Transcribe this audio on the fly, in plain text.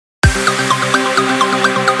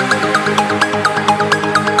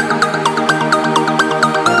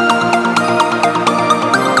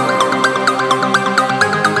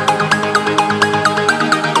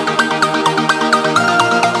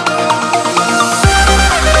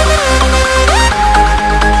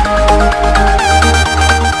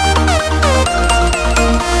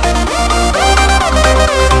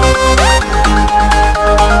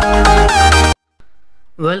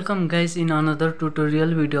Welcome guys in another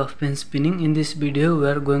tutorial video of pen spinning. In this video we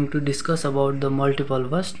are going to discuss about the multiple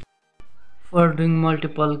bust. For doing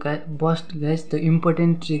multiple bust guys, the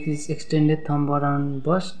important trick is extended thumb around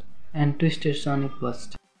bust and twisted sonic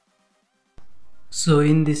bust. So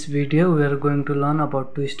in this video we are going to learn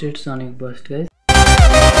about twisted sonic bust guys.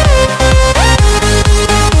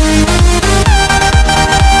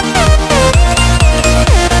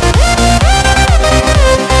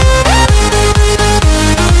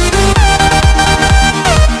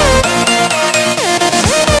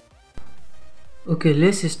 Okay,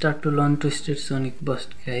 let's start to learn twisted sonic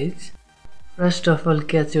bust guys. First of all,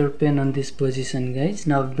 catch your pen on this position guys.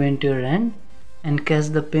 Now bend your hand and catch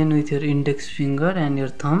the pen with your index finger and your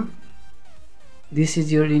thumb. This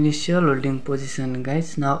is your initial holding position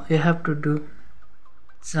guys. Now you have to do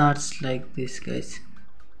charge like this guys.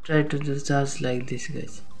 Try to do charge like this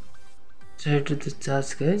guys. Try to do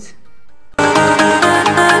charge guys.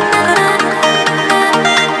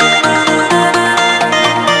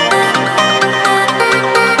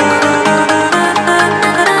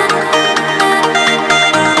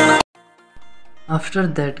 After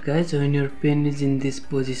that guys, when your pen is in this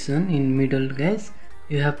position in middle guys,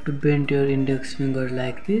 you have to bend your index finger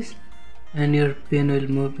like this and your pen will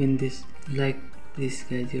move in this like this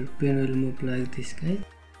guys. Your pen will move like this guys.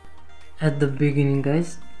 At the beginning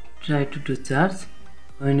guys, try to do charge.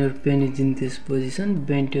 When your pen is in this position,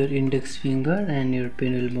 bend your index finger and your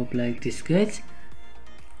pen will move like this guys.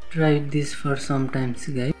 Try this for some times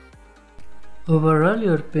guys. Overall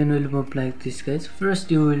your pen will move like this guys.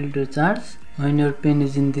 First you will do charge. When your pen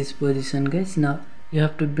is in this position guys, now you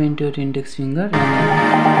have to bend your index finger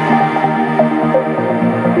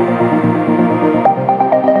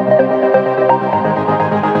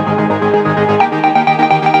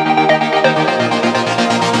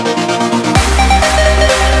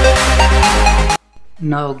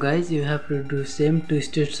Now guys, you have to do same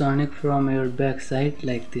twisted sonic from your back side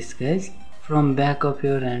like this guys, from back of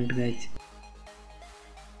your hand guys.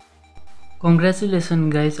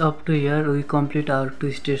 Congratulations guys, up to here we complete our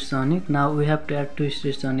twisted sonic. Now we have to add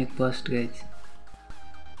twisted sonic bust guys.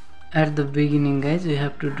 At the beginning guys, we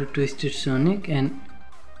have to do twisted sonic and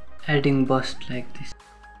adding bust like this.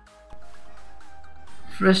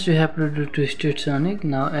 First we have to do twisted sonic,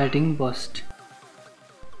 now adding bust.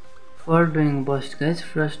 For doing bust guys,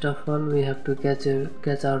 first of all we have to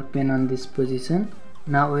catch our pen on this position.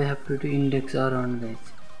 Now we have to do index around guys.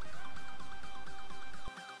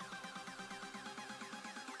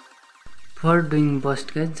 For doing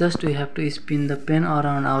bust guys, just we have to spin the pen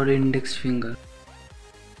around our index finger.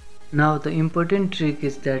 Now the important trick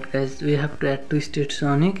is that guys, we have to add twisted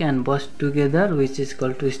sonic and bust together, which is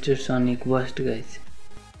called twisted sonic bust guys.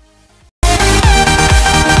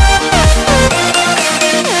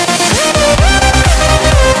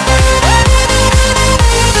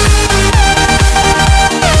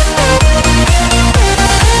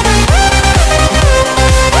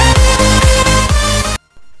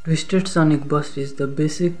 Twisted sonic bust is the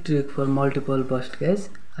basic trick for multiple bust guys.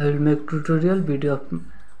 I will make tutorial video of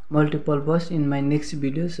multiple bust in my next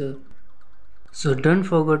video, so don't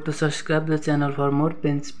forget to subscribe the channel for more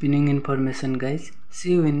pen spinning information guys.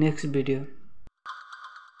 See you in next video.